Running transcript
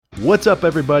What's up,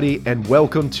 everybody, and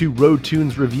welcome to Road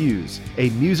Tunes Reviews,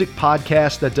 a music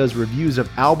podcast that does reviews of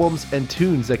albums and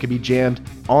tunes that can be jammed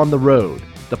on the road.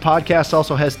 The podcast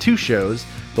also has two shows,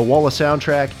 the Wall of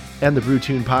Soundtrack and the Brew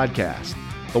Tune Podcast.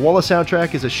 The Wall of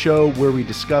Soundtrack is a show where we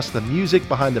discuss the music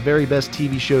behind the very best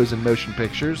TV shows and motion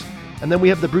pictures. And then we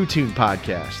have the Brew Tune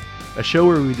Podcast, a show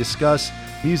where we discuss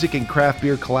music and craft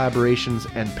beer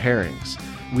collaborations and pairings.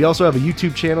 We also have a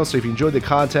YouTube channel, so if you enjoy the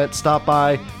content, stop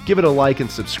by, give it a like and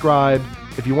subscribe.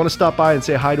 If you want to stop by and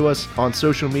say hi to us on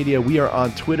social media, we are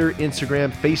on Twitter,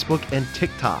 Instagram, Facebook, and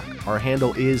TikTok. Our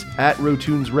handle is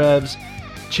 @RoadTunesRevs.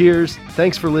 Cheers,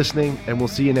 thanks for listening, and we'll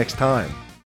see you next time.